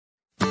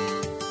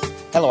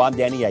Hello, I'm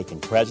Danny Aiken,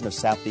 President of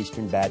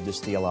Southeastern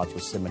Baptist Theological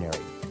Seminary.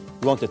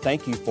 We want to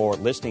thank you for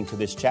listening to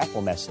this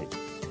chapel message.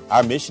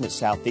 Our mission at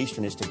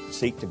Southeastern is to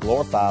seek to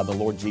glorify the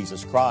Lord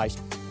Jesus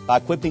Christ by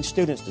equipping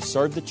students to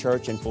serve the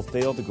church and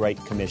fulfill the Great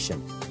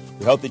Commission.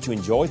 We hope that you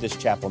enjoy this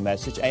chapel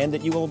message and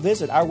that you will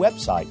visit our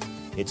website.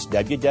 It's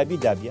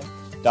www.sebts.edu.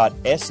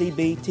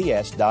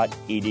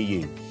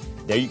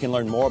 There you can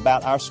learn more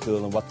about our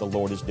school and what the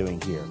Lord is doing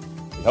here.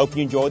 We hope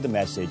you enjoyed the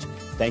message.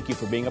 Thank you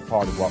for being a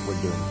part of what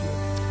we're doing here.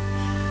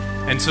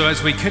 And so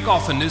as we kick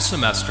off a new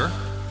semester,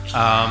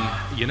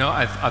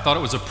 I thought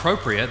it was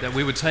appropriate that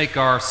we would take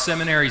our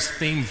seminary's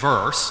theme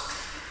verse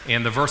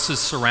and the verses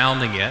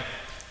surrounding it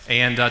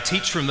and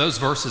teach from those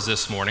verses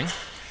this morning.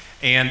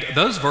 And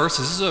those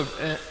verses, this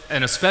is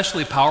an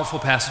especially powerful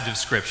passage of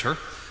Scripture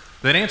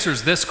that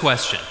answers this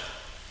question: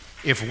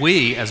 if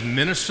we, as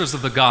ministers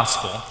of the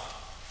gospel,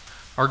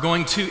 are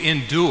going to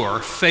endure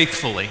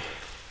faithfully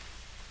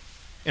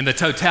in the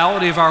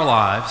totality of our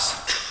lives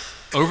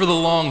over the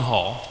long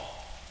haul,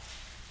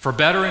 for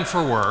better and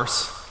for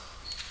worse,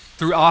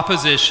 through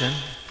opposition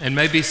and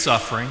maybe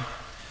suffering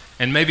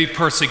and maybe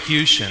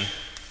persecution,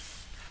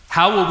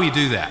 how will we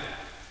do that?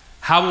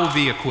 How will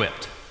we be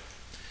equipped?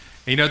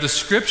 You know, the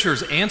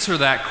Scriptures answer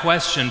that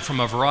question from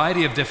a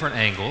variety of different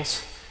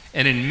angles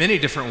and in many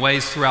different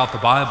ways throughout the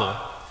Bible.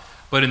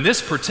 But in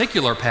this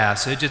particular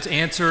passage, it's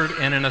answered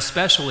in an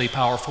especially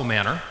powerful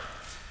manner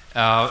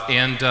by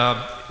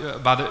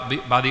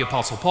the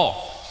Apostle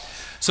Paul.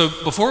 So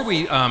before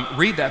we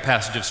read that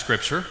passage of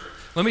Scripture,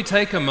 let me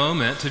take a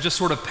moment to just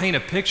sort of paint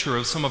a picture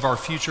of some of our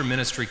future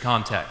ministry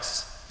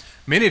contexts.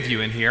 Many of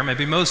you in here,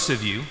 maybe most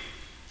of you,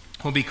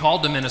 will be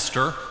called to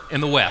minister in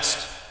the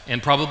West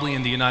and probably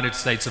in the United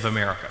States of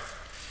America.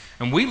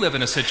 And we live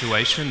in a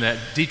situation that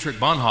Dietrich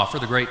Bonhoeffer,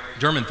 the great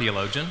German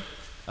theologian,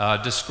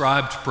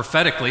 described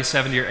prophetically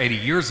 70 or 80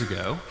 years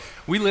ago.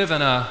 We live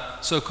in a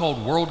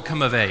so-called world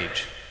come of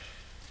age.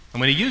 And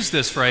when he used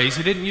this phrase,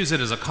 he didn't use it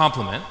as a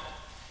compliment.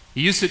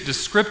 He used it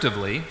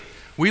descriptively.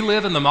 We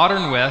live in the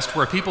modern West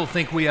where people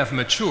think we have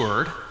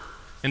matured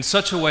in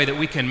such a way that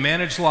we can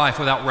manage life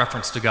without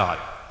reference to God.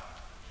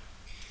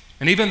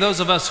 And even those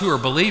of us who are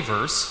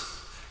believers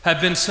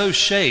have been so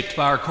shaped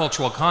by our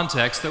cultural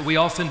context that we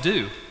often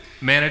do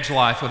manage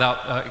life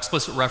without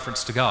explicit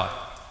reference to God.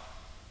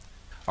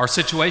 Our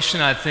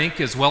situation, I think,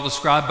 is well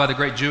described by the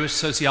great Jewish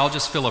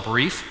sociologist Philip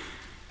Rieff,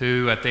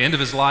 who at the end of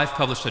his life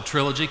published a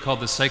trilogy called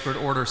the Sacred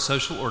Order,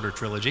 Social Order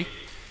Trilogy,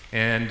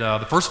 and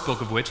the first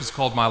book of which is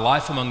called My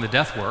Life Among the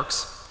Death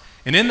Works.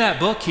 And in that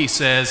book, he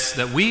says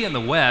that we in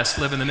the West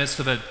live in the midst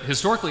of a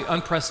historically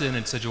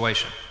unprecedented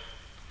situation.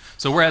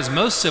 So whereas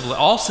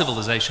all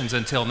civilizations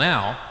until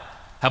now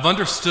have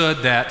understood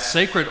that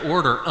sacred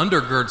order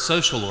undergirds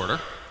social order,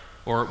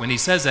 or when he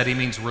says that, he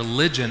means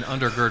religion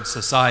undergirds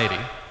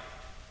society,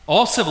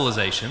 all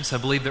civilizations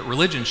have believed that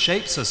religion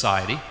shapes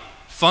society,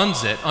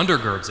 funds it,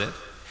 undergirds it,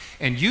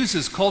 and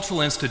uses cultural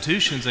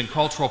institutions and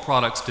cultural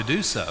products to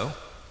do so.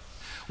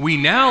 We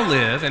now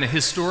live in a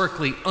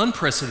historically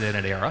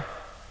unprecedented era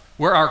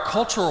where our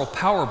cultural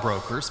power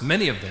brokers,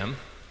 many of them,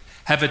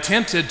 have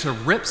attempted to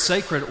rip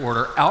sacred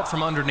order out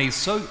from underneath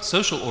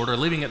social order,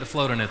 leaving it to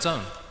float on its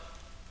own.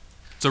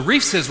 So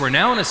Rieff says we're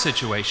now in a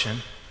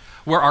situation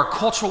where our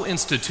cultural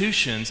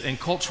institutions and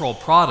cultural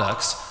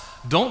products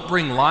don't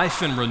bring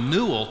life and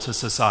renewal to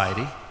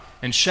society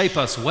and shape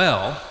us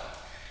well.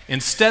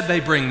 Instead, they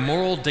bring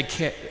moral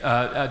decay,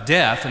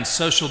 death and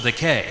social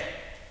decay.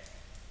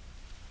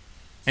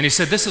 And he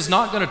said this is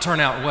not going to turn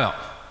out well.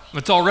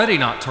 It's already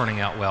not turning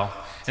out well,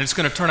 and it's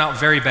going to turn out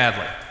very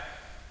badly.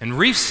 And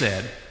Rieff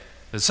said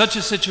that such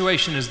a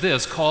situation as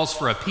this calls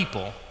for a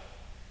people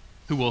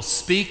who will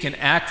speak and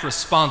act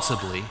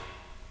responsibly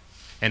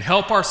and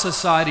help our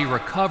society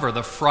recover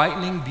the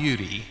frightening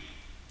beauty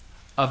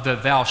of the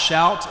thou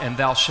shalt and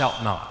thou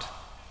shalt not.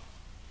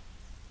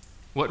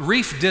 What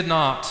Rieff did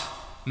not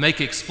make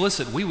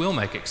explicit, we will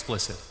make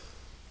explicit,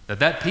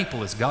 that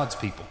people is God's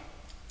people,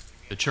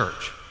 the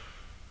church.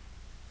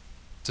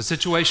 It's a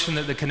situation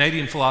that the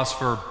Canadian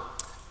philosopher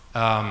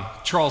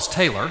Charles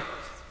Taylor,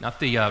 not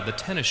the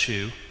tennis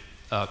shoe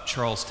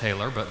Charles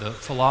Taylor, but the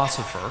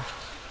philosopher,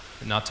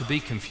 not to be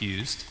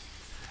confused,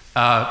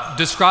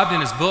 described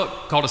in his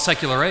book called A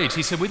Secular Age.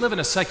 He said we live in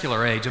a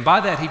secular age, and by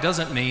that he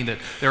doesn't mean that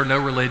there are no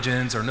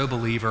religions or no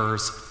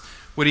believers.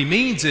 What he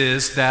means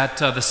is that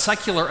the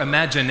secular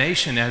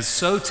imagination has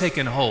so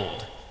taken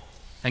hold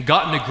and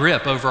gotten a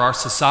grip over our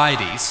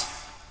societies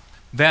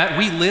that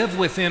we live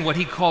within what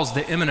he calls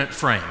the immanent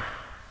frame.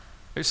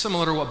 Very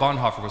similar to what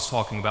Bonhoeffer was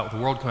talking about with the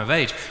world come of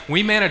age.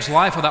 We manage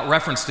life without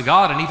reference to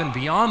God, and even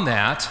beyond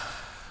that,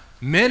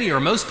 many or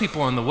most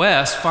people in the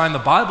West find the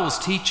Bible's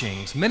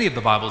teachings, many of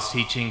the Bible's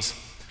teachings,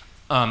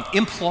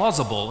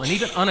 implausible and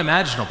even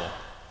unimaginable.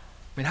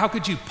 I mean, how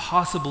could you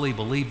possibly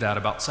believe that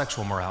about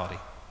sexual morality?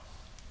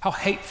 How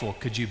hateful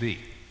could you be?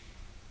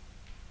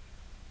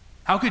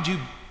 How could you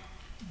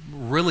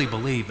really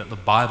believe that the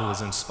Bible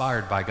is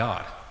inspired by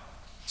God?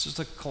 It's just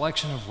a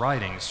collection of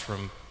writings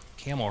from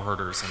camel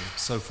herders and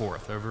so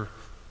forth over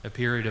a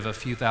period of a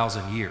few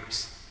thousand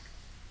years.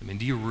 I mean,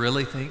 do you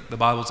really think the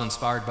Bible's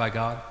inspired by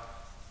God?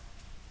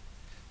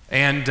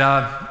 And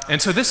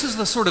so this is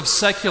the sort of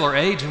secular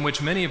age in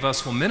which many of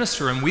us will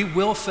minister, and we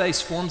will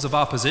face forms of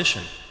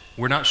opposition.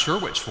 We're not sure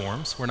which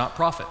forms. We're not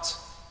prophets.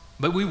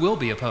 But we will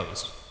be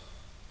opposed.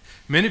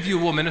 Many of you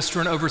will minister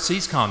in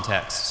overseas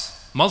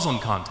contexts, Muslim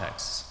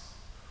contexts,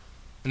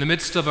 in the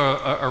midst of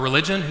a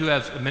religion who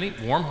have many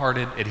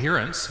warm-hearted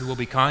adherents who will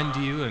be kind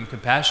to you and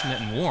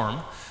compassionate and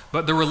warm,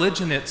 but the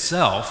religion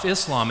itself,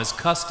 Islam, is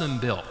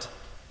custom-built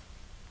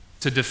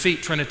to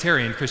defeat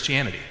Trinitarian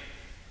Christianity.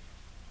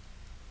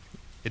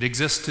 It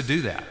exists to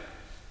do that.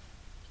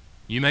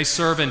 You may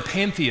serve in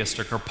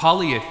pantheistic or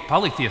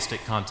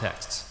polytheistic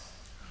contexts,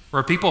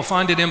 where people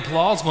find it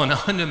implausible and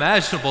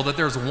unimaginable that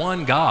there's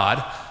one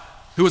God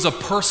who is a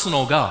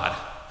personal God,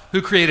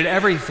 who created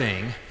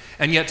everything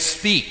and yet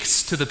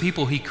speaks to the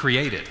people he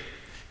created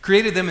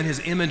them in his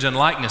image and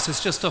likeness.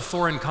 It's just a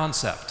foreign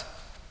concept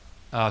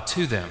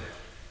to them.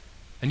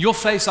 And you'll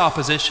face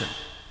opposition,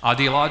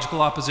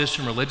 ideological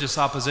opposition, religious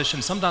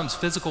opposition, sometimes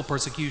physical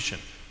persecution.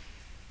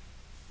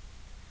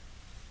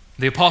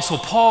 The Apostle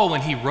Paul,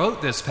 when he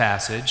wrote this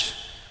passage,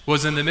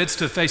 was in the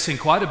midst of facing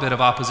quite a bit of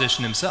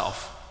opposition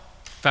himself.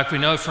 In fact, we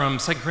know from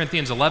 2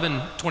 Corinthians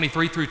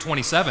 11:23 through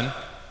 27,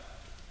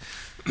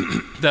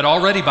 that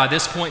already by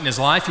this point in his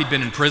life he'd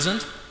been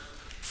imprisoned,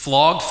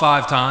 flogged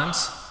 5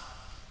 times,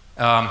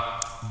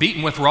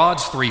 beaten with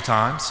rods 3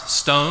 times,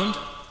 stoned,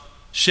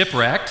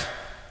 shipwrecked.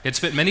 He'd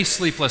spent many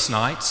sleepless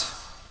nights.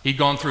 He'd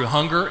gone through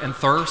hunger and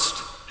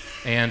thirst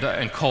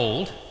and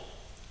cold.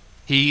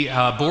 He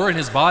bore in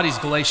his bodies,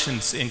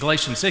 in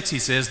Galatians 6, he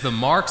says, the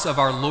marks of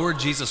our Lord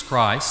Jesus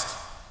Christ,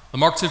 the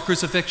marks of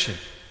crucifixion.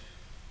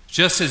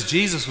 Just as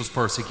Jesus was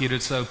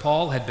persecuted, so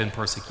Paul had been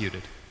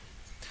persecuted.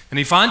 And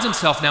he finds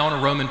himself now in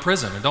a Roman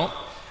prison. And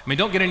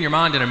don't get in your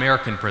mind an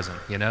American prison.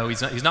 You know,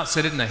 he's not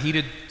sitting in a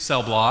heated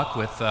cell block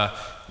with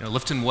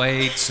lifting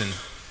weights and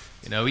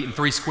eating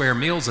 3 square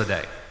meals a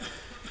day.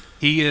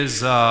 He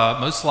is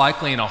most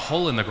likely in a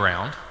hole in the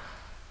ground,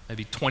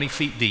 maybe 20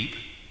 feet deep,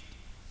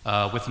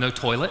 with no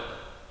toilet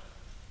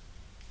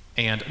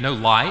and no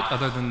light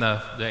other than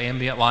the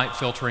ambient light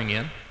filtering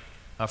in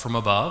from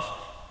above,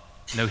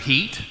 no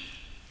heat.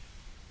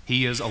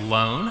 He is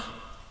alone,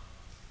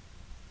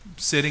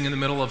 sitting in the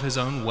middle of his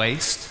own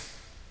waste,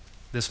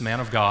 this man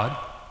of God.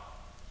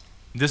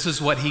 This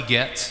is what he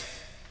gets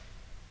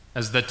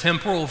as the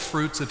temporal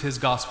fruits of his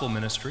gospel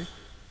ministry.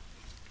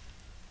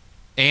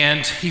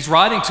 And he's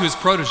writing to his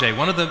protege,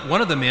 one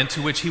of the men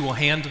to which he will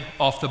hand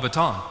off the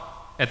baton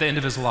at the end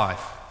of his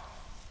life.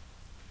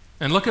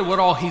 And look at what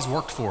all he's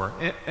worked for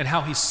and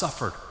how he's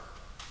suffered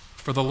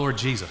for the Lord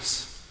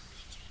Jesus.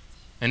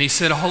 And he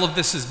said all of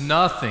this is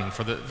nothing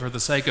for the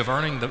sake of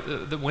earning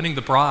winning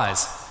the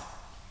prize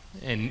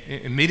and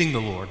meeting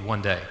the Lord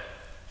one day.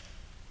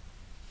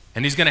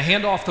 And he's going to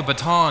hand off the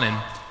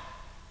baton.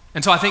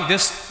 And so I think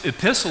this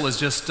epistle is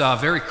just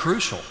very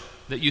crucial,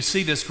 that you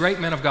see this great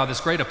man of God,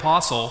 this great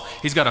apostle.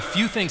 He's got a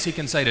few things he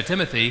can say to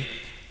Timothy.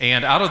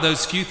 And out of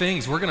those few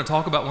things, we're going to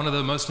talk about one of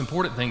the most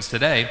important things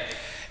today.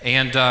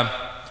 And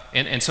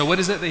so what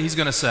is it that he's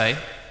going to say?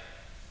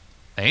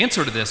 The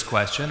answer to this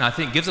question, I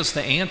think, gives us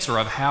the answer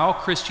of how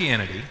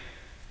Christianity,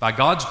 by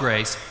God's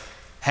grace,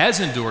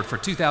 has endured for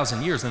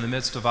 2,000 years in the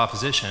midst of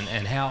opposition,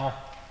 and how,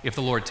 if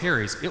the Lord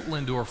tarries, it will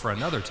endure for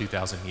another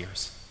 2,000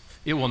 years.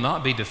 It will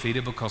not be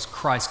defeated because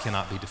Christ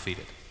cannot be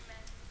defeated.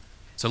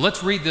 So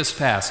let's read this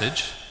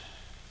passage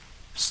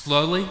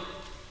slowly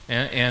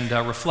and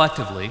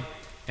reflectively,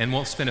 and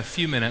we'll spend a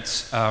few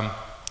minutes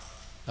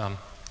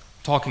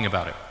talking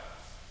about it.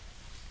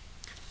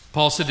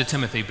 Paul said to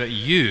Timothy, "But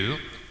you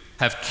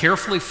have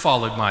carefully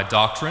followed my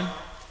doctrine,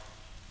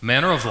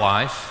 manner of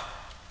life,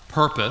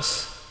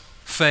 purpose,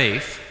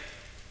 faith,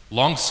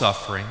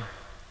 long-suffering,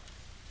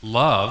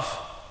 love,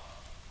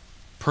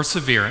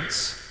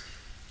 perseverance,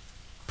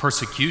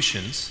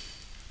 persecutions,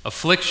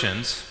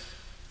 afflictions,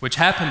 which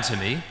happened to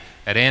me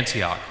at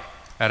Antioch,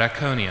 at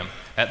Iconium,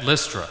 at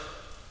Lystra.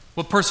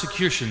 What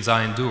persecutions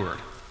I endured,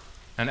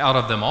 and out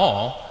of them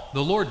all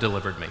the Lord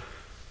delivered me.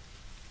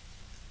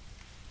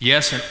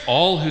 Yes, and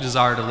all who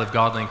desire to live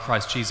godly in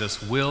Christ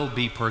Jesus will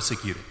be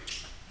persecuted.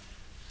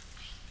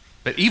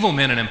 But evil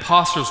men and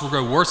impostors will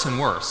grow worse and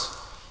worse,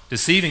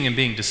 deceiving and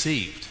being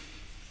deceived.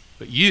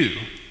 But you,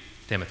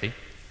 Timothy,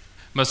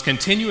 must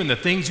continue in the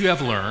things you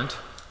have learned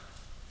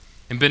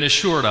and been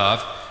assured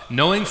of,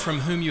 knowing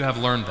from whom you have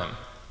learned them,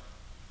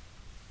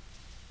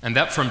 and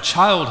that from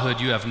childhood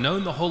you have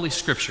known the Holy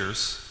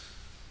Scriptures,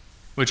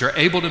 which are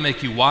able to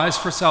make you wise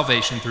for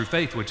salvation through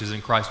faith which is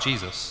in Christ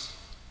Jesus.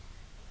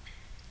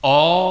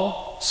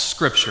 All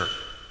Scripture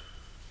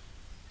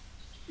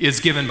is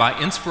given by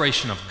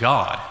inspiration of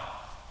God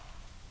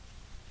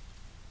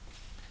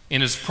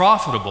and is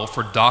profitable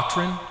for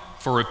doctrine,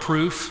 for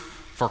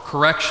reproof, for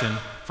correction,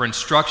 for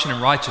instruction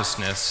in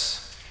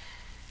righteousness,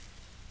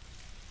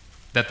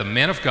 that the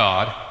man of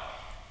God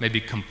may be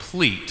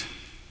complete,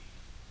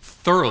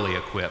 thoroughly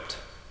equipped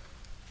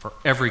for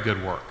every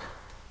good work."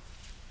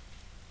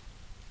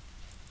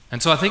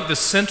 And so I think the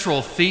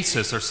central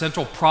thesis or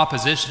central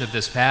proposition of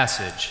this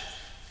passage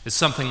is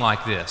something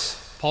like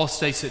this. Paul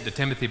states it to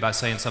Timothy by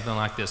saying something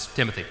like this: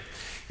 Timothy,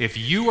 if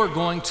you are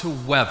going to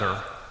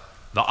weather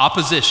the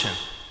opposition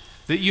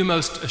that you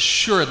most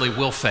assuredly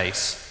will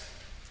face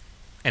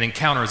and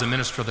encounter as a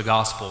minister of the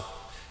gospel,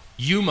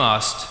 you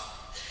must,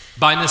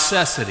 by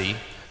necessity,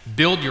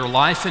 build your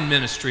life and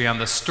ministry on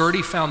the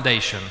sturdy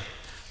foundation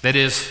that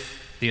is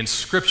the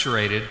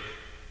inscripturated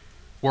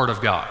Word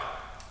of God.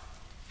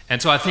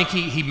 And so I think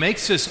he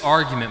makes this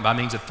argument by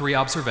means of three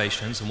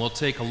observations, and we'll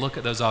take a look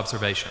at those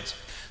observations.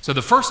 So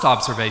the first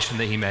observation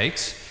that he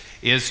makes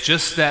is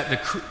just that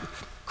the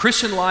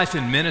Christian life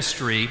and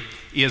ministry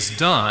is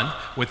done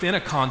within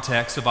a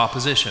context of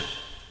opposition.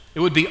 It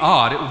would be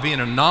odd, it would be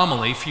an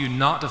anomaly for you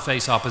not to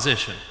face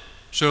opposition.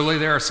 Surely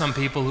there are some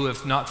people who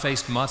have not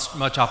faced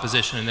much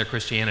opposition in their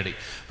Christianity.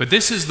 But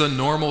this is the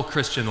normal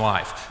Christian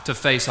life, to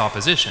face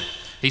opposition.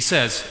 He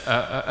says,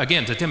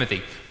 again to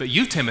Timothy, but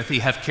you, Timothy,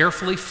 have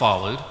carefully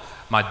followed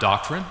my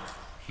doctrine,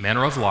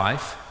 manner of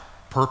life,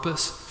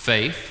 purpose,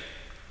 faith,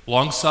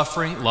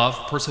 long-suffering, love,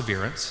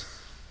 perseverance,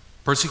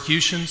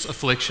 persecutions,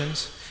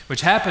 afflictions, which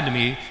happened to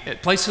me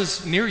at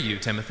places near you,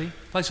 Timothy,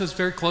 places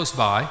very close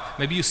by.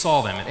 Maybe you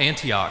saw them at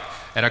Antioch,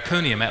 at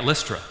Iconium, at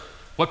Lystra.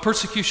 What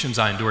persecutions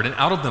I endured, and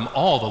out of them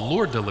all the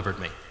Lord delivered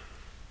me.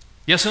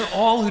 Yes, and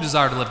all who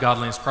desire to live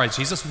godly in Christ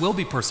Jesus will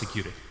be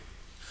persecuted.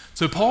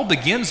 So Paul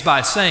begins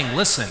by saying,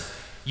 listen,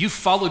 you've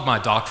followed my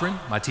doctrine,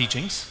 my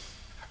teachings,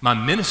 my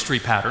ministry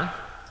pattern,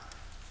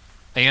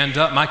 and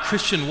my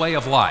Christian way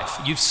of life.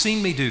 You've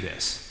seen me do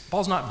this.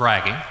 Paul's not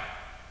bragging.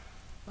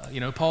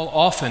 Paul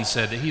often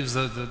said that he was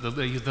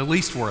the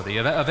least worthy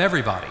of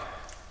everybody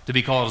to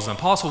be called as an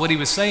apostle. What he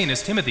was saying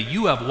is, Timothy,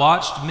 you have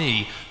watched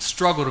me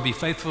struggle to be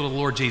faithful to the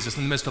Lord Jesus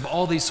in the midst of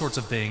all these sorts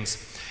of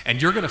things,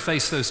 and you're going to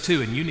face those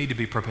too, and you need to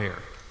be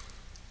prepared.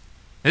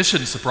 This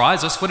shouldn't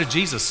surprise us. What did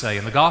Jesus say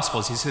in the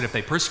Gospels? He said, if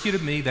they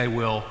persecuted me, they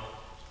will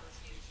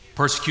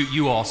persecute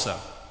you also.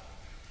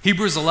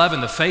 Hebrews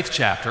 11, the faith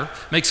chapter,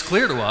 makes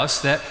clear to us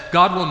that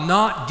God will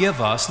not give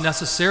us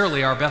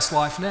necessarily our best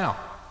life now.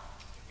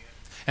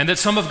 And that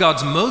some of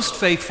God's most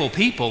faithful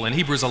people in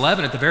Hebrews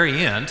 11 at the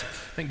very end,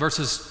 I think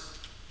verses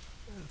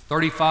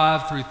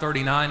 35 through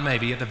 39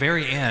 maybe, at the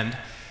very end,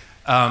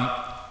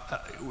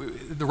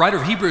 the writer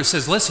of Hebrews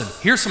says, listen,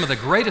 here's some of the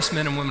greatest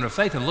men and women of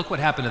faith, and look what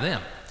happened to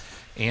them.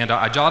 And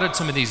I jotted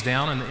some of these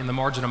down in the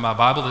margin of my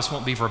Bible. This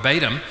won't be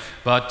verbatim,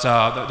 but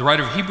the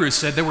writer of Hebrews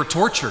said they were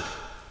tortured,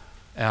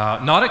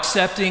 not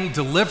accepting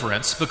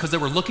deliverance because they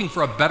were looking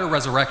for a better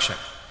resurrection.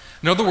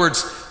 In other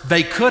words,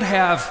 they could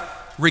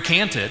have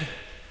recanted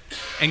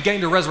and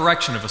gained a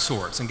resurrection of a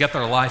sorts and get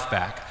their life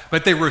back,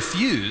 but they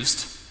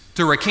refused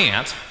to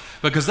recant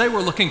because they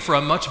were looking for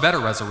a much better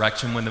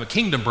resurrection when the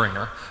kingdom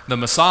bringer, the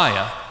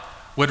Messiah,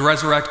 would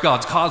resurrect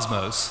God's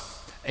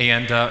cosmos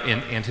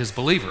and his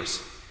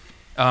believers.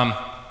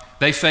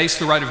 They faced,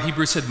 the writer of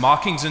Hebrews said,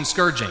 mockings and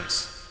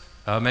scourgings.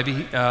 Maybe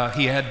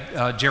he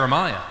had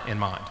Jeremiah in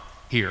mind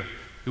here,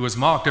 who was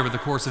mocked over the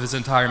course of his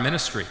entire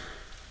ministry.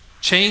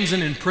 Chains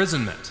and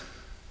imprisonment.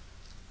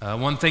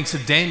 One thinks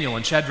of Daniel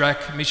and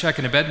Shadrach, Meshach,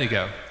 and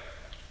Abednego.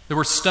 They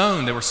were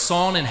stoned, they were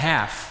sawn in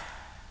half.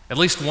 At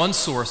least one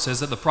source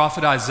says that the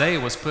prophet Isaiah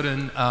was put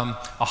in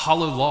a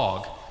hollow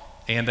log,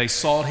 and they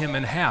sawed him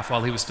in half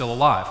while he was still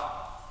alive,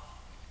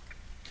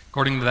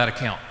 according to that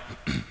account.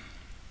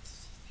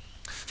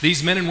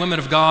 These men and women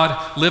of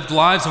God lived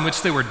lives in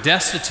which they were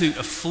destitute,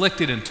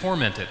 afflicted, and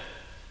tormented.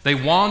 They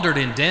wandered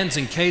in dens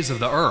and caves of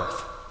the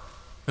earth.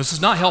 This is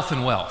not health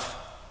and wealth.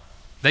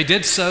 They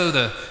did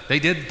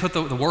put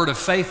the word of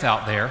faith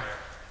out there,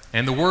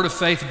 and the word of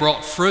faith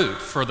brought fruit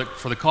for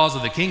the cause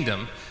of the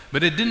kingdom,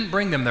 but it didn't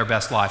bring them their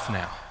best life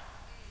now.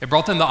 It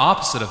brought them the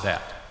opposite of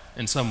that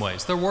in some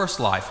ways, their worst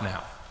life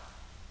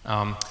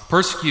now.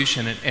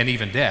 Persecution and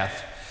even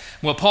death.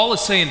 What Paul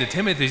is saying to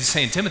Timothy, he's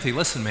saying, Timothy,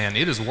 listen, man,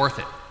 it is worth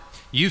it.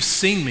 You've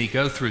seen me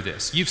go through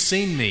this. You've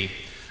seen me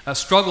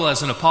struggle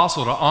as an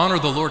apostle to honor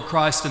the Lord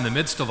Christ in the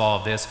midst of all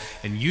of this,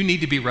 and you need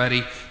to be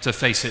ready to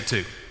face it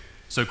too.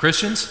 So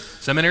Christians,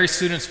 seminary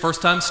students,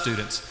 first-time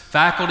students,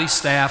 faculty,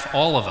 staff,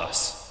 all of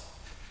us,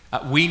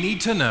 we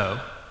need to know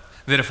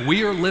that if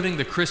we are living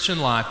the Christian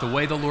life the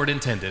way the Lord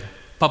intended,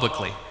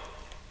 publicly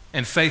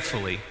and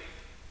faithfully,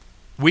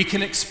 we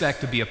can expect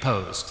to be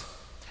opposed.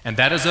 And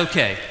that is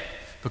okay,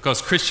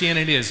 because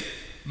Christianity is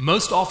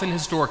most often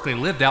historically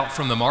lived out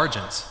from the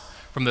margins,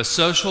 from the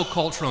social,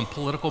 cultural, and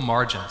political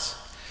margins.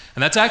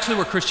 And that's actually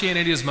where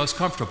Christianity is most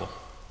comfortable,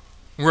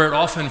 where it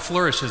often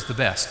flourishes the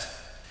best.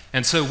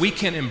 And so we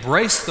can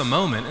embrace the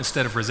moment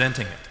instead of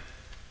resenting it.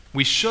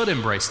 We should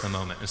embrace the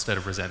moment instead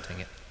of resenting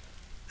it.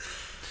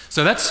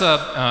 So that's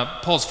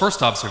Paul's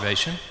first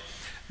observation.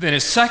 Then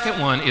his second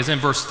one is in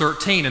verse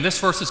 13, and this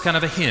verse is kind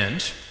of a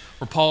hinge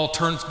where Paul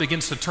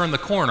begins to turn the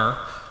corner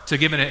to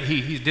give it.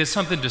 He did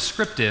something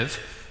descriptive,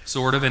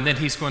 sort of, and then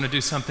he's going to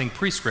do something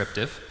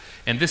prescriptive.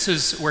 And this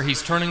is where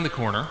he's turning the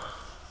corner.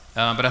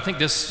 But I think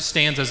this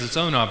stands as its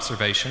own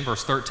observation,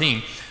 verse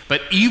 13.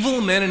 But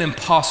evil men and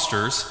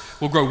impostors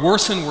will grow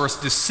worse and worse,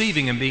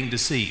 deceiving and being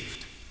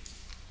deceived.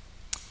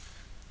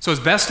 So as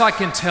best I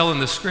can tell in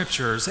the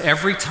scriptures,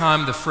 every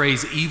time the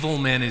phrase evil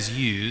men is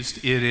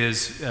used, it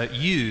is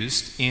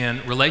used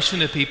in relation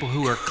to people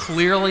who are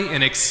clearly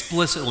and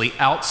explicitly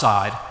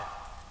outside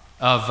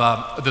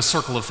of the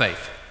circle of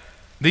faith.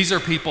 These are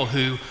people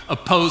who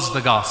oppose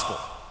the gospel.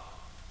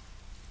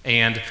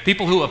 And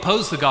people who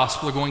oppose the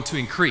gospel are going to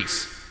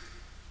increase.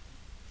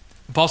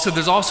 Paul said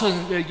there's also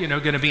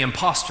going to be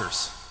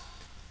imposters.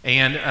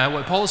 And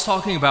what Paul is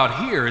talking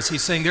about here is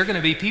he's saying there are going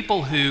to be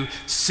people who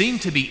seem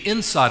to be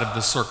inside of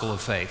the circle of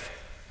faith.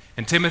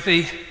 And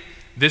Timothy,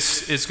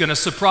 this is going to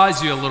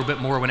surprise you a little bit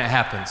more when it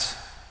happens.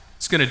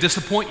 It's going to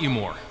disappoint you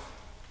more.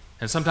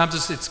 And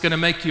sometimes it's going to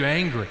make you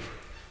angry.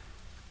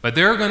 But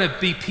there are going to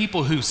be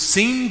people who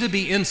seem to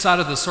be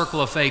inside of the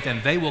circle of faith,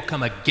 and they will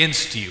come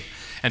against you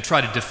and try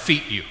to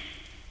defeat you.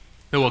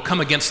 They will come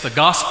against the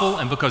gospel,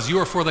 and because you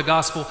are for the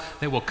gospel,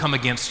 they will come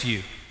against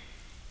you.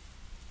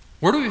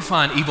 Where do we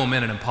find evil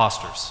men and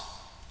imposters?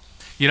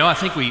 I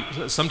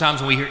think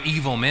sometimes when we hear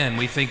evil men,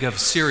 we think of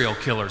serial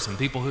killers and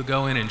people who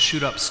go in and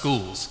shoot up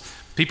schools,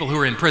 people who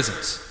are in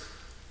prisons,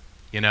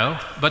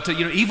 But,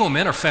 evil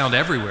men are found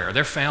everywhere.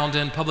 They're found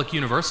in public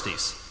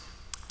universities,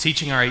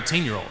 teaching our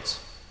 18-year-olds.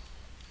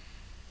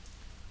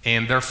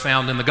 And they're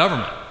found in the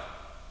government,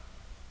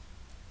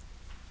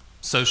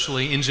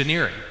 socially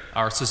engineering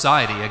our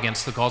society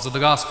against the cause of the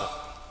gospel.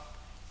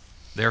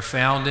 They're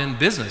found in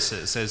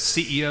businesses as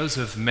CEOs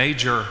of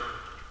major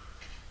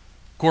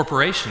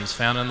corporations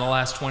found in the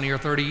last 20 or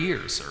 30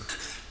 years. Or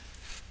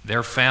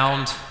they're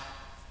found,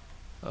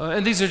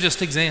 and these are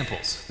just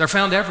examples, they're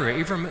found everywhere.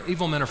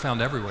 Evil men are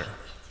found everywhere.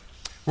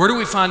 Where do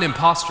we find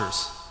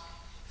imposters?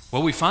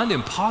 Well, we find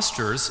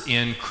imposters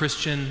in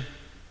Christian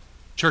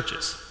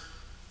churches,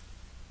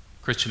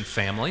 Christian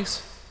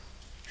families,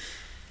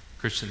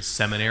 Christian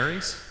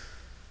seminaries,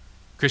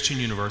 Christian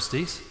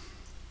universities.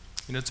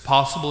 It's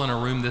possible in a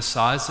room this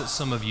size that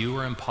some of you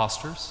are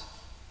imposters,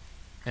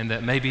 and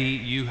that maybe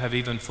you have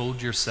even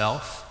fooled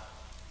yourself,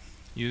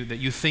 that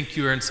you think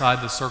you're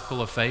inside the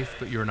circle of faith,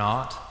 but you're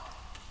not.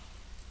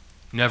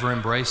 You've never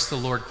embraced the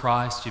Lord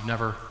Christ. You've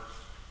never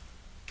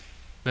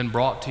been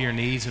brought to your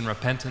knees in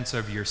repentance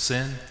of your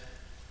sin,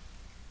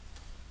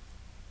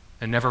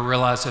 and never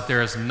realized that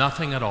there is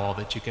nothing at all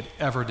that you could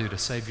ever do to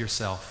save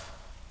yourself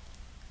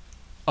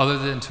other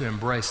than to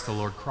embrace the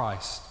Lord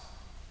Christ.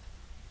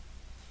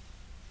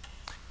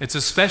 It's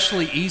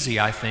especially easy,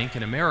 I think,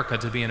 in America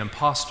to be an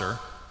imposter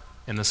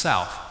in the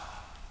South.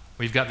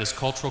 We've got this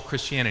cultural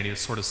Christianity,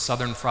 this sort of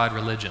Southern fried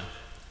religion,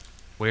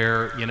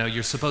 where,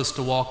 you're supposed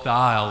to walk the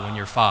aisle when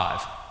you're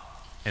 5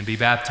 and be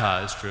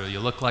baptized, or you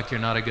look like you're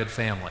not a good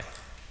family.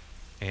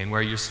 And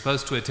where you're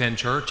supposed to attend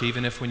church,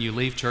 even if when you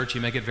leave church,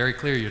 you make it very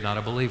clear you're not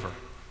a believer.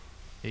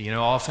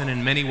 Often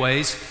in many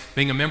ways,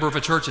 being a member of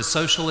a church is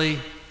socially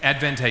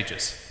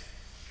advantageous.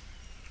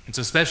 It's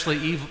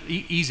especially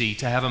easy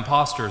to have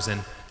imposters,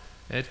 and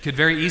it could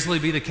very easily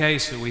be the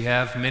case that we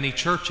have many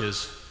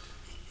churches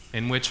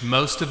in which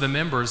most of the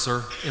members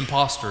are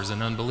imposters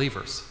and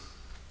unbelievers.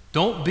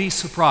 Don't be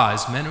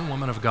surprised, men and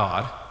women of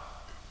God,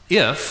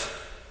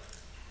 if,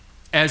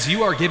 as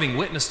you are giving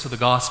witness to the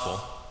gospel,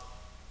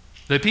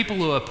 the people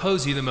who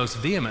oppose you the most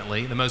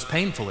vehemently, the most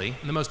painfully,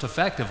 and the most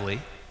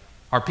effectively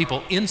are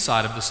people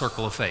inside of the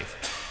circle of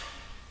faith.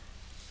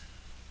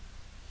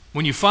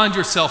 When you find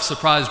yourself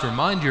surprised,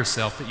 remind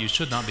yourself that you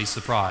should not be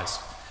surprised.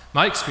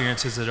 My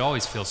experience is that it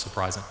always feels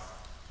surprising,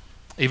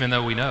 even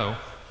though we know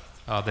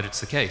that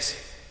it's the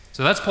case.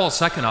 So that's Paul's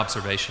second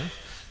observation,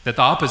 that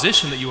the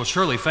opposition that you will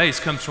surely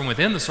face comes from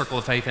within the circle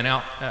of faith and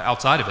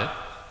outside of it.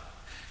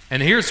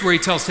 And here's where he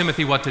tells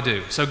Timothy what to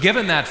do. So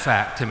given that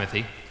fact,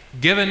 Timothy,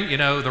 given,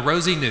 the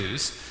rosy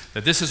news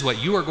that this is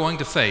what you are going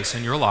to face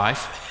in your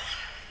life,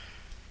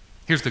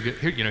 here's the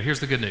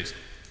good news.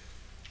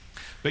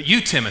 But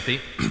you,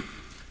 Timothy,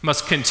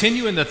 must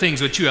continue in the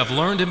things which you have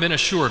learned and been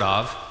assured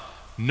of,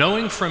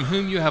 knowing from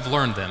whom you have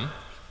learned them,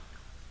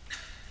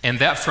 and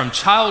that from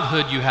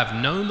childhood you have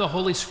known the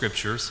Holy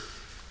Scriptures,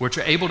 which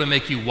are able to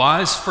make you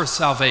wise for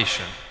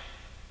salvation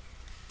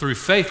through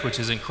faith which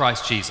is in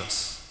Christ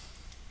Jesus.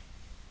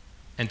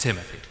 And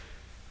Timothy,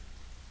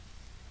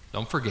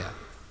 don't forget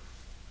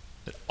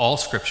that all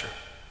Scripture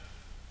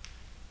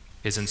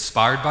is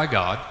inspired by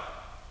God,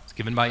 it's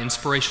given by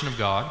inspiration of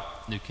God,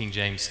 New King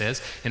James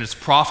says, and it's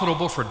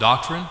profitable for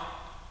doctrine,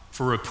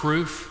 for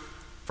reproof,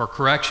 for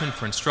correction,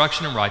 for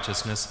instruction in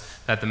righteousness,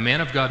 that the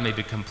man of God may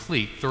be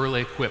complete,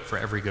 thoroughly equipped for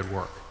every good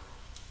work.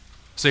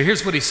 So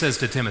here's what he says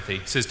to Timothy.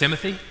 He says,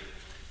 Timothy,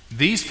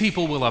 these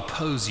people will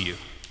oppose you,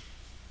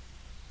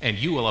 and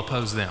you will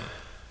oppose them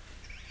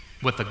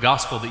with the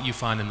gospel that you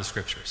find in the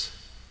Scriptures.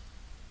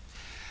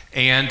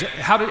 And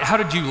how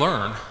did you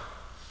learn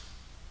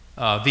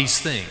these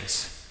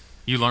things?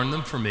 You learned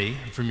them from me,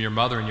 and from your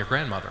mother and your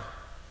grandmother.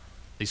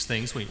 These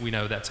things, we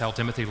know that's how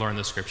Timothy learned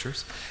the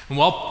Scriptures. And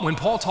when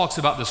Paul talks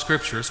about the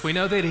Scriptures, we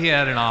know that he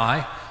had an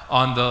eye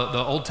on the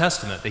Old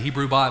Testament, the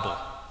Hebrew Bible.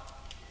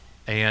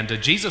 And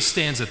Jesus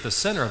stands at the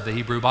center of the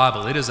Hebrew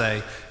Bible.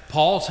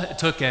 Paul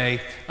took a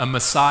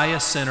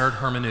Messiah-centered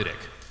hermeneutic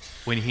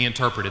when he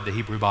interpreted the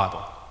Hebrew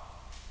Bible.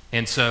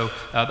 And so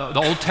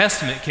the Old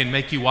Testament can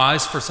make you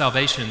wise for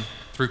salvation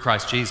through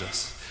Christ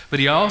Jesus. But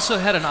he also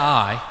had an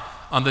eye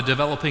on the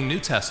developing New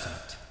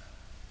Testament.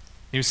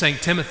 He was saying,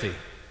 Timothy,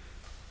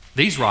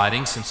 these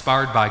writings,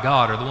 inspired by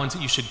God, are the ones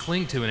that you should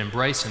cling to and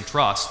embrace and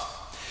trust.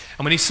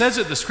 And when he says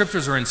that the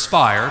Scriptures are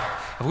inspired,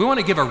 if we want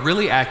to give a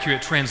really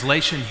accurate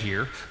translation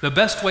here, the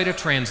best way to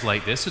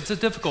translate this, it's a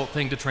difficult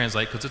thing to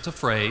translate because it's a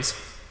phrase,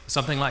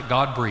 something like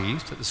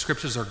God-breathed, that the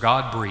Scriptures are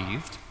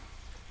God-breathed.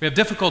 We have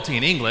difficulty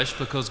in English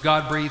because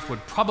God-breathed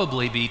would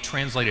probably be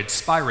translated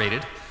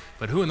spirated,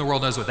 but who in the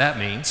world knows what that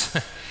means?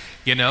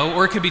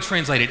 Or it could be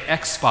translated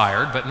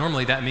expired, but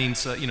normally that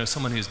means,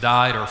 someone who's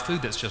died or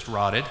food that's just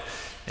rotted.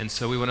 And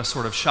so we want to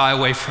sort of shy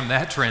away from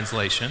that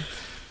translation.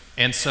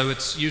 And so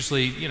it's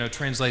usually,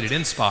 translated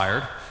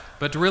inspired,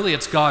 but really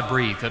it's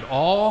God-breathed, that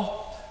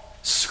all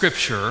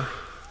Scripture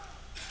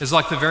is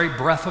like the very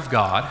breath of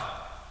God,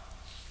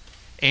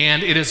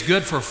 and it is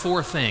good for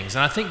four things.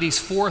 And I think these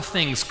four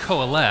things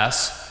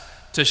coalesce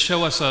to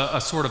show us a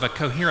sort of a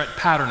coherent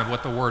pattern of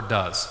what the Word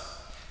does.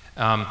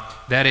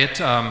 That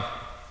it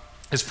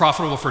is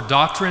profitable for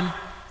doctrine,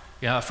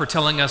 for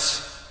telling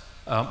us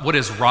what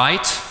is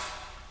right,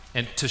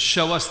 and to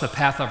show us the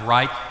path of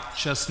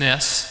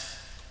righteousness.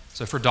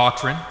 So for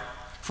doctrine,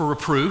 for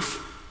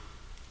reproof,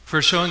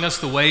 for showing us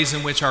the ways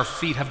in which our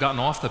feet have gotten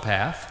off the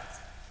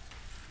path,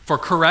 for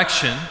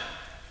correction,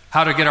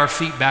 how to get our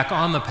feet back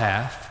on the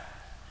path,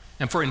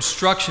 and for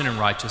instruction in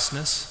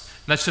righteousness.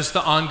 And that's just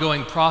the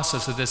ongoing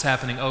process of this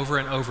happening over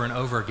and over and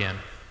over again.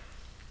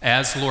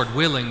 As, Lord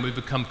willing, we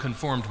become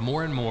conformed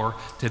more and more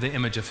to the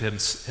image of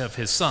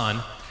his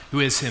Son, who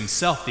is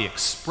himself the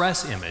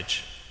express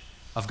image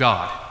of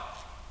God.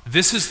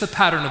 This is the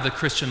pattern of the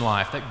Christian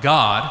life, that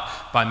God,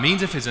 by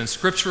means of his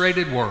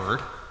inscripturated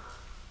word,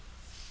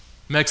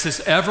 makes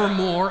us ever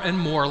more and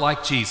more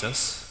like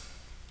Jesus.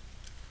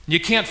 You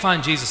can't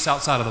find Jesus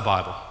outside of the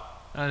Bible.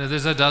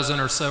 There's a dozen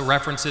or so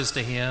references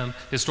to him,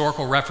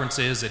 historical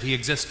references that he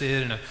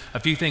existed, and a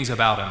few things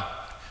about him.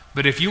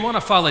 But if you want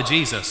to follow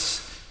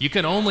Jesus, you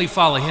can only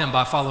follow him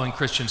by following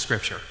Christian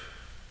Scripture.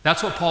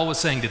 That's what Paul was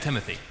saying to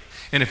Timothy.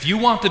 And if you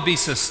want to be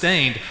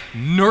sustained,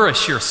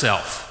 nourish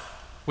yourself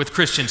with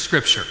Christian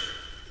Scripture.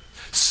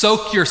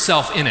 Soak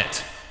yourself in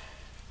it,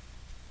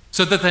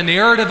 so that the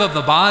narrative of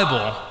the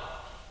Bible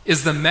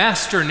is the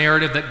master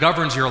narrative that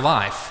governs your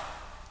life,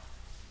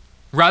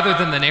 rather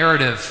than the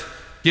narrative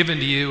given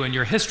to you in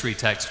your history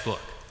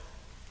textbook.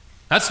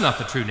 That's not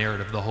the true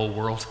narrative of the whole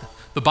world.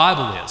 The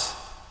Bible is.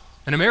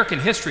 An American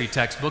history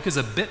textbook is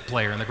a bit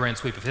player in the grand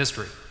sweep of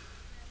history.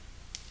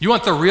 You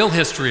want the real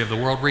history of the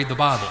world, read the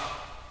Bible.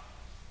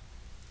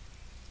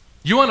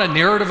 You want a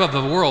narrative of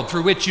the world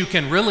through which you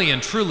can really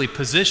and truly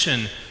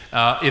position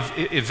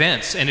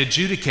events and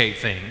adjudicate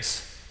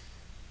things.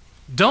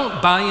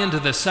 Don't buy into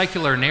the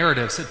secular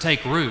narratives that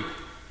take root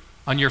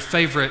on your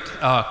favorite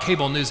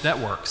cable news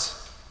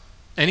networks,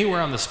 anywhere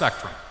on the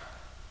spectrum.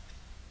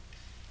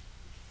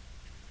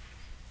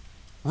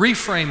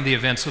 Reframe the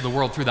events of the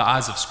world through the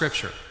eyes of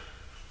Scripture.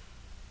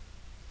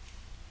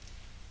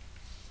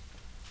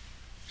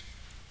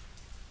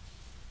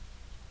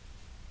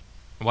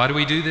 Why do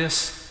we do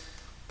this?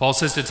 Paul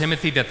says to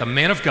Timothy that the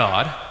man of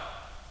God,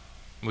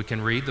 we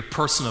can read the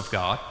person of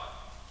God,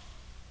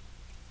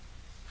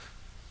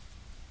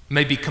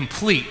 may be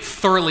complete,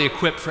 thoroughly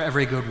equipped for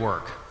every good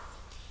work.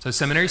 So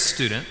seminary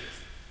student,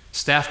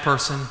 staff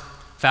person,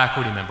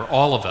 faculty member,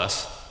 all of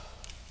us,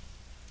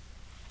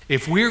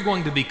 if we're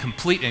going to be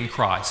complete in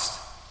Christ,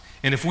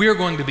 and if we are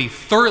going to be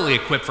thoroughly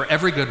equipped for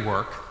every good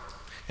work,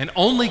 and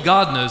only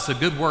God knows the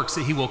good works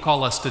that he will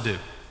call us to do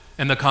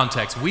in the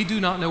context. We do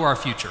not know our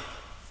future.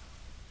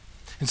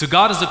 And so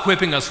God is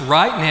equipping us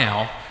right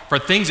now for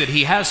things that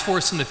he has for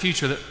us in the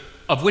future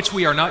of which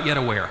we are not yet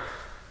aware.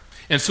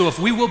 And so if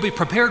we will be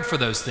prepared for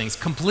those things,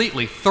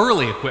 completely,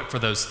 thoroughly equipped for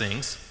those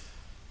things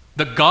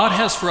that God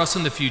has for us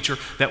in the future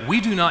that we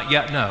do not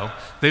yet know,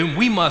 then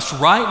we must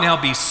right now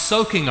be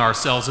soaking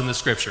ourselves in the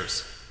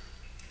Scriptures,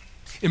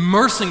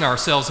 immersing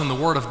ourselves in the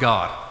Word of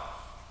God,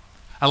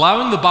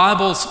 allowing the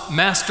Bible's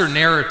master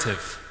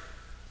narrative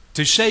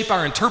to shape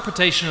our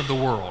interpretation of the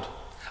world,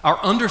 our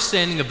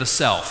understanding of the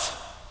self,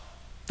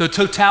 the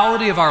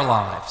totality of our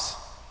lives,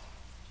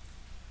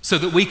 so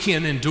that we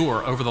can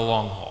endure over the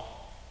long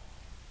haul.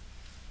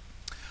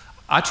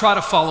 I try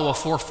to follow a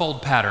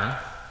fourfold pattern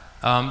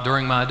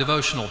during my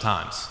devotional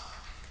times.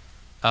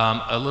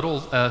 A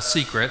little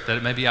secret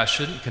that maybe I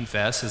shouldn't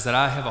confess is that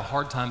I have a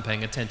hard time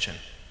paying attention.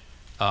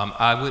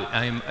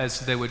 I am, as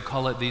they would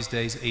call it these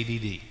days,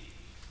 ADD.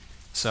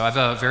 So I have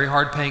a very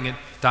hard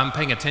time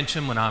paying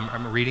attention when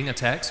I'm reading a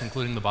text,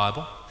 including the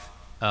Bible.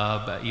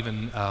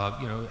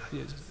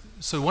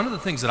 So one of the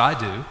things that I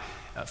do,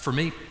 for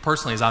me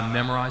personally, is I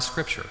memorize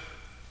Scripture.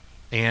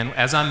 And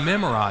as I'm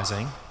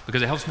memorizing,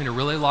 because it helps me to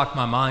really lock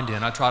my mind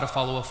in, I try to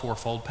follow a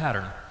fourfold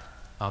pattern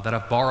that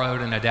I've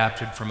borrowed and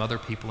adapted from other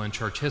people in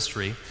church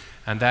history,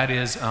 and that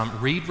is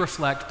read,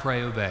 reflect,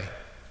 pray, obey.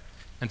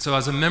 And so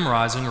as I'm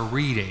memorizing or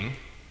reading,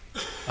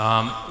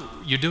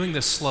 you're doing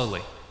this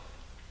slowly,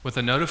 with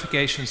the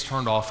notifications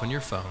turned off on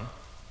your phone,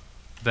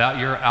 without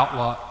your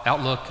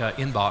Outlook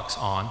inbox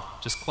on,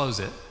 just close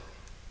it,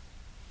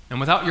 and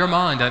without your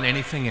mind on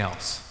anything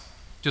else,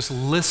 just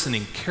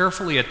listening,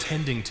 carefully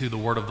attending to the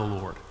word of the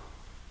Lord.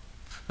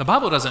 The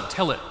Bible doesn't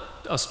tell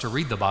us to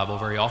read the Bible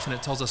very often.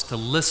 It tells us to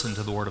listen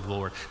to the word of the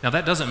Lord. Now,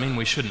 that doesn't mean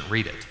we shouldn't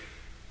read it.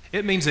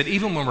 It means that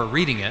even when we're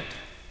reading it,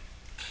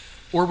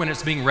 or when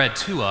it's being read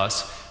to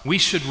us, we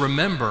should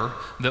remember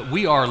that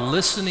we are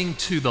listening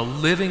to the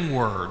living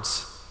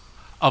words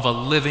of a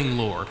living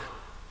Lord.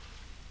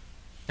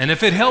 And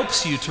if it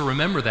helps you to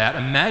remember that,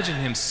 imagine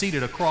him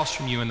seated across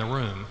from you in the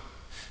room,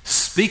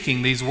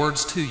 speaking these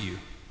words to you.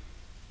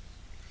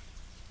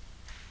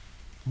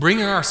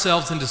 Bringing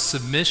ourselves into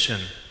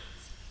submission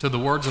to the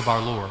words of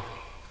our Lord.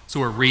 So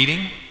we're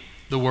reading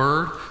the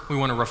word, we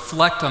want to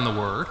reflect on the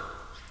word,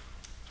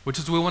 which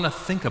is we want to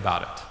think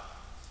about it,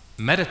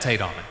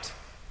 meditate on it,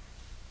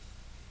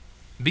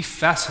 be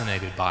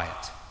fascinated by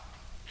it.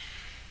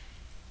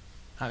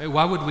 I mean,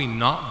 why would we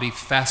not be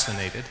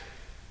fascinated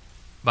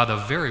by the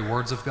very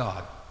words of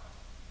God?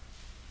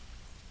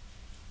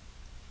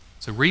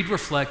 So read,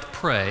 reflect,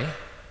 pray,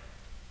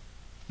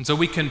 and so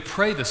we can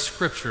pray the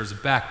scriptures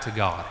back to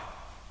God.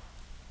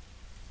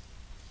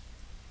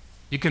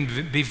 You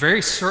can be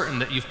very certain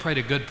that you've prayed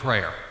a good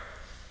prayer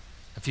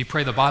if you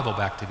pray the Bible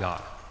back to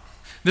God.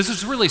 This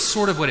is really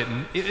sort of what it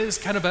is,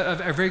 kind of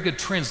a very good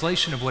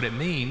translation of what it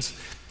means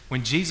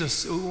when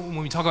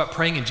we talk about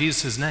praying in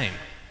Jesus' name.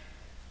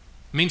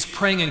 It means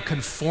praying in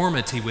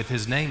conformity with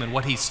his name and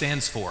what he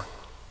stands for.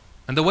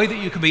 And the way that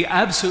you can be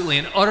absolutely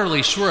and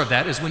utterly sure of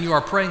that is when you are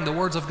praying the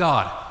words of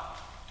God.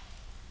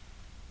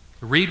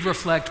 Read,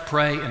 reflect,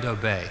 pray, and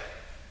obey.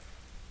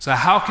 So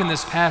how can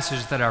this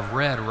passage that I've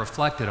read or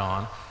reflected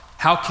on,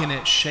 how can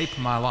it shape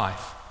my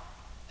life?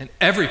 And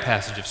every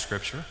passage of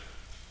Scripture,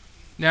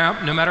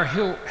 now, no matter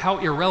how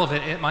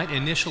irrelevant it might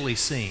initially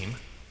seem,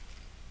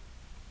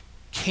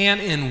 can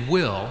and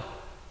will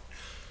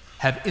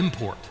have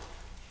import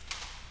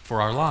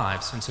for our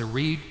lives. And so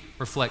read,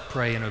 reflect,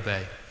 pray, and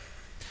obey.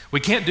 We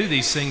can't do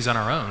these things on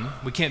our own.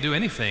 We can't do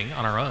anything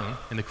on our own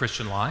in the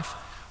Christian life.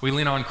 We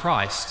lean on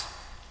Christ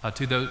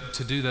to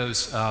do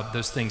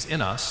those things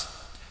in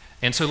us.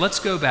 And so let's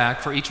go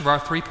back for each of our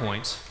 3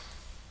 points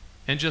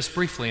and just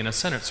briefly, in a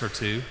sentence or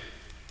two,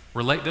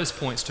 relate those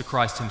points to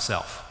Christ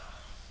himself.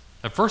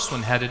 The first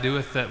one had to do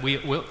with that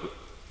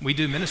we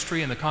do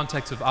ministry in the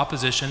context of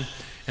opposition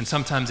and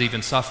sometimes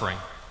even suffering.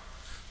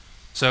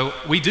 So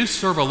we do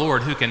serve a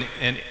Lord who can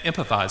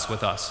empathize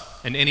with us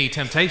in any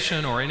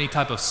temptation or any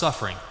type of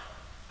suffering.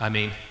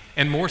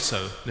 And more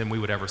so than we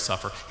would ever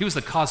suffer. He was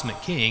the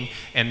cosmic king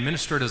and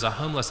ministered as a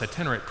homeless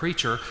itinerant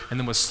preacher and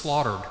then was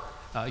slaughtered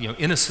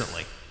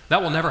innocently.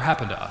 That will never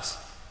happen to us.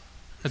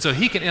 And so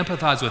he can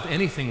empathize with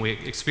anything we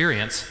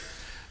experience.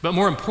 But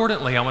more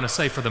importantly, I want to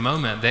say for the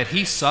moment that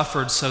he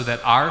suffered so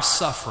that our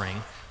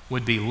suffering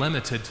would be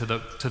limited to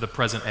the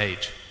present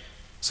age.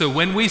 So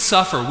when we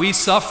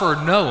suffer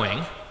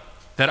knowing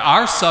that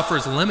our suffer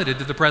is limited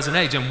to the present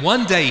age. And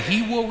one day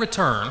he will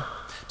return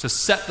to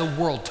set the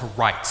world to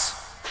rights.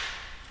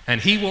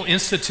 And he will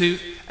institute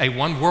a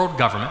one-world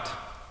government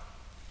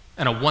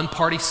and a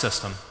one-party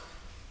system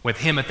with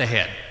him at the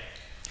head.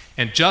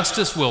 And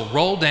justice will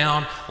roll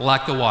down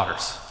like the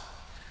waters.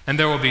 And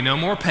there will be no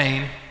more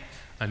pain,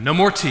 and no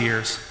more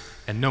tears,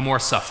 and no more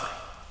suffering.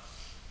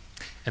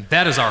 And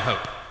that is our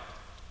hope,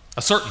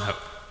 a certain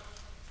hope.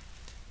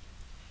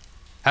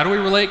 How do we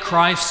relate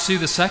Christ to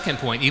the second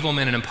point, evil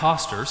men and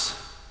impostors?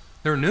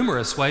 There are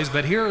numerous ways,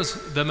 but here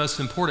is the most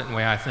important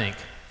way, I think.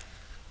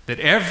 That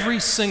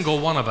every single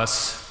one of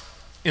us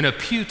in a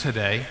pew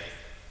today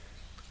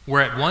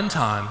were at one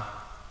time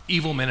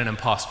evil men and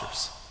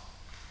impostors.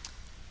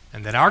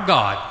 And that our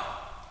God,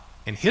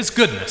 in his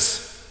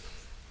goodness,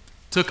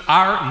 took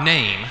our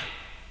name,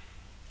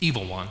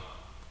 evil one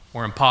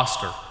or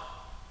impostor,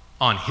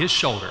 on his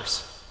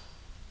shoulders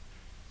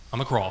on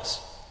the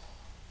cross,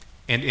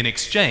 and in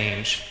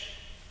exchange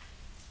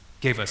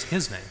gave us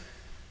his name,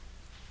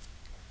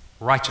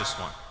 righteous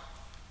one.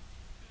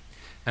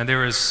 And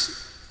there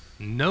is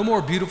no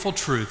more beautiful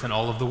truth in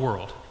all of the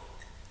world.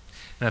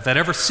 And if that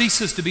ever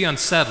ceases to be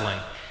unsettling,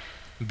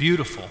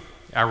 beautiful,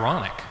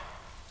 ironic,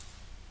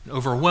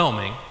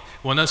 overwhelming,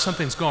 we'll know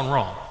something's gone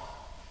wrong.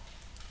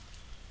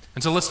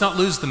 And so let's not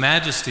lose the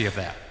majesty of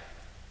that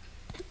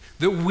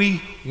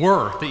we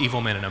were the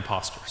evil men and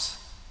impostors.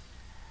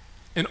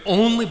 And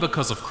only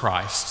because of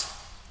Christ,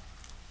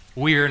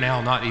 we are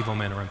now not evil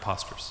men or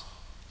impostors.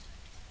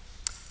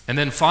 And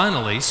then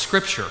finally,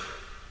 Scripture.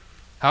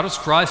 How does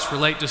Christ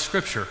relate to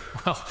Scripture?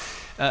 Well,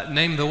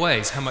 name the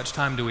ways. How much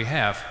time do we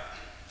have?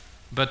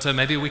 But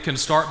maybe we can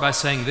start by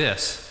saying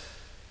this,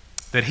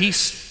 that he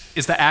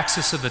is the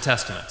axis of the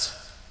Testaments.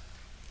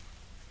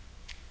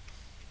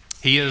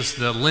 He is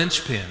the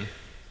linchpin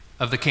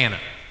of the canon.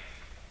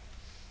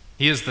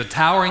 He is the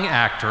towering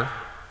actor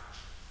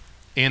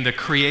in the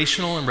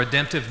creational and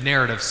redemptive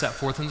narrative set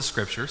forth in the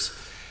Scriptures,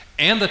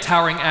 and the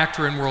towering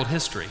actor in world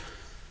history.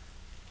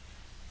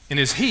 And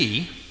is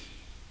he,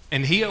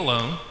 and he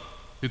alone,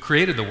 who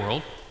created the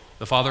world,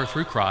 the Father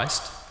through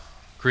Christ,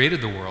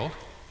 created the world,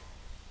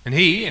 And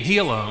He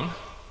alone,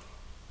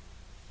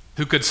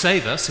 who could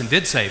save us and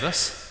did save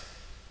us,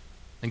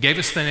 and gave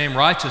us the name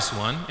Righteous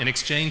One in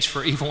exchange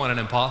for Evil One and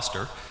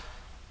impostor,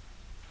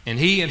 and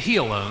He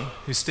alone,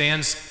 who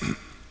stands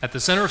at the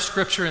center of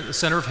Scripture and at the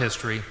center of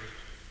history,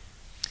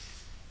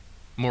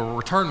 will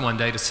return one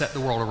day to set the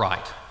world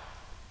aright.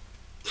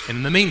 And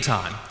in the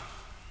meantime,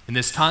 in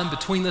this time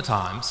between the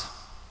times,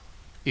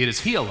 it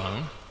is He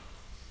alone,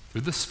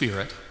 through the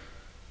Spirit,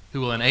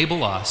 who will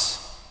enable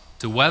us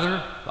to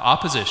weather the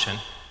opposition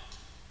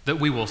that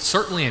we will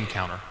certainly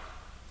encounter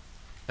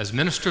as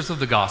ministers of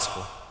the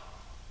gospel,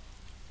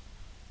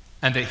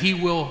 and that He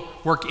will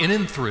work in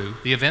and through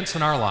the events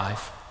in our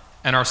life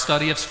and our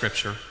study of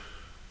Scripture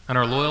and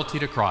our loyalty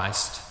to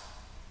Christ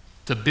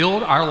to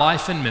build our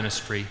life and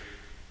ministry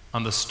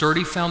on the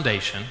sturdy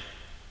foundation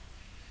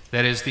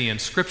that is the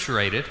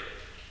inscripturated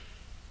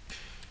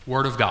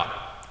Word of God.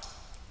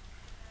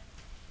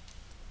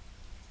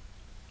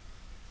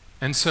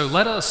 And so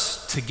let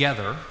us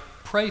together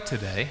pray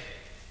today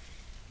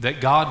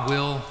that God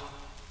will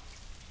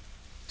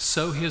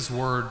sow His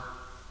Word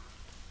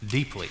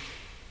deeply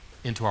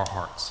into our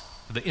hearts,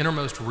 the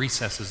innermost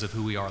recesses of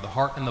who we are. The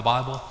heart in the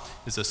Bible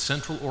is a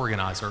central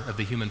organizer of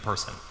the human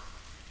person.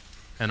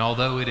 And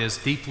although it is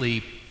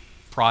deeply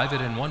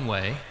private in one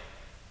way,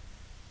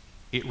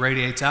 it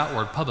radiates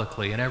outward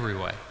publicly in every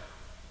way.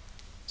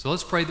 So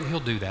let's pray that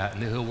He'll do that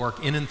and that He'll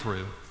work in and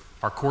through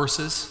our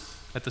courses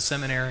at the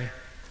seminary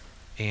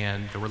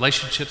and the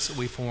relationships that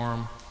we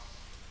form,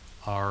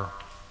 our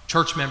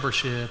church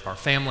membership, our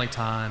family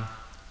time,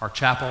 our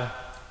chapel,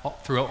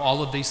 through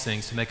all of these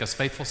things to make us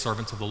faithful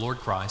servants of the Lord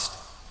Christ,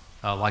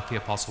 like the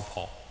Apostle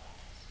Paul.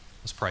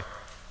 Let's pray.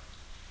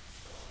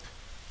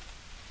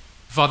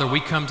 Father, we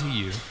come to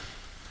You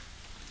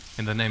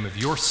in the name of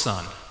Your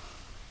Son,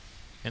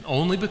 and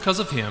only because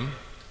of Him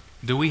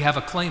do we have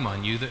a claim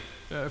on You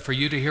for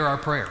You to hear our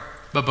prayer.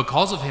 But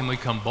because of Him, we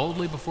come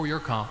boldly before Your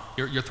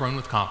throne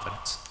with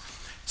confidence.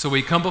 So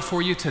we come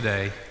before You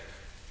today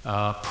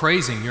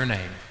praising Your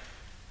name,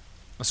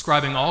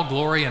 ascribing all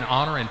glory and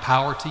honor and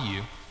power to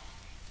You,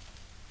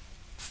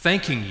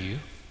 thanking You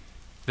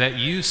that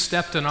You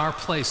stepped in our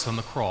place on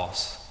the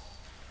cross,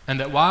 and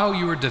that while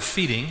You were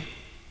defeating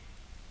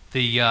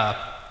the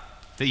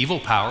evil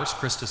powers,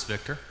 Christus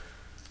Victor,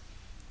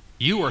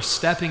 You are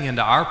stepping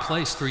into our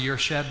place through Your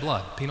shed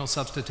blood, penal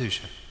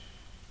substitution,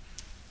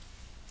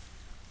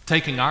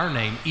 taking our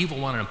name, Evil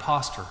One and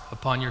impostor,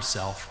 upon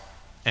Yourself,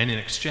 and in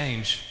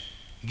exchange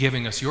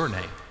giving us Your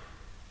name,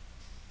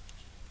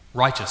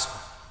 Righteous One.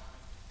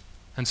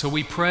 And so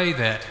we pray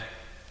that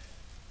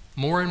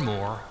more and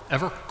more,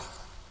 ever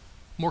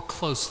more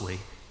closely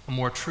and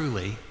more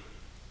truly,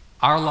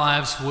 our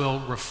lives will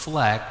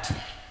reflect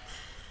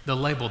the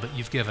label that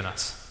You've given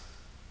us,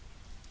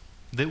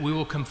 that we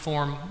will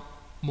conform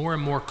more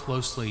and more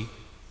closely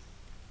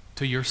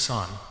to Your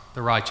Son,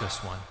 the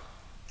Righteous One,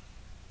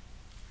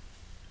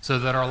 so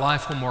that our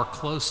life will more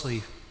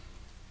closely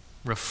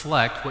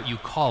reflect what You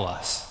call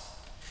us,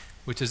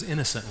 which is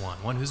innocent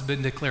one who's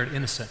been declared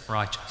innocent,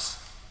 righteous.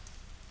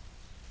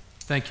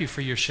 Thank You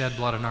for Your shed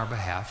blood on our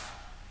behalf.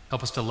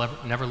 Help us to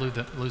never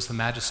lose the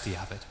majesty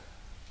of it,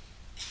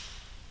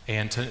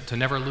 and to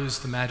never lose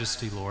the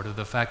majesty, Lord, of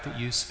the fact that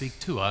You speak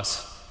to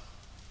us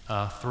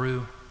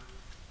through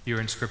Your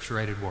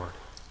inscripturated Word.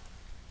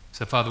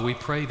 So, Father, we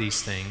pray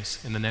these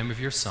things in the name of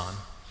Your Son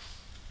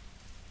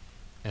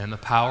and in the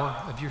power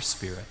of Your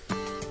Spirit.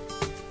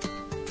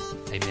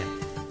 Amen.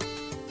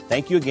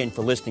 Thank you again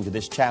for listening to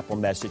this chapel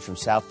message from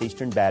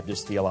Southeastern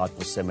Baptist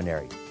Theological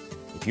Seminary.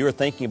 If you are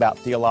thinking about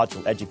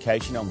theological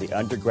education on the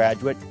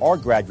undergraduate or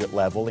graduate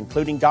level,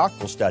 including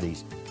doctoral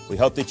studies, we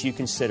hope that you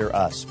consider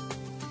us.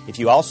 If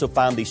you also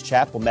find these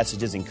chapel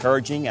messages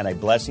encouraging and a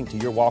blessing to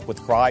your walk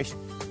with Christ,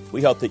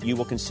 we hope that you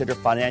will consider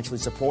financially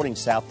supporting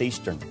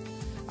Southeastern.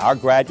 Our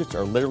graduates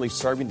are literally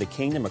serving the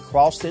kingdom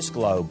across this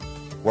globe,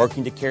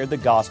 working to carry the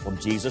gospel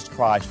of Jesus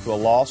Christ to a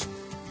lost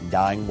and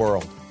dying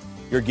world.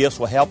 Your gifts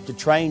will help to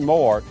train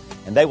more,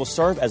 and they will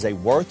serve as a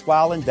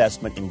worthwhile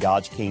investment in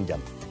God's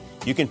kingdom.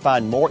 You can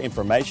find more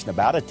information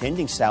about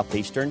attending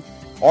Southeastern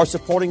or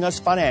supporting us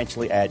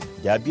financially at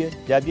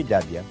www.sebts.edu.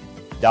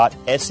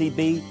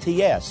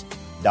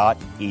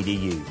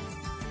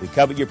 We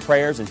covet your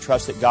prayers and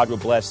trust that God will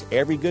bless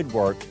every good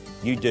work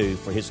you do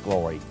for His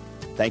glory.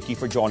 Thank you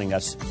for joining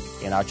us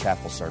in our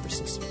chapel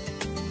services.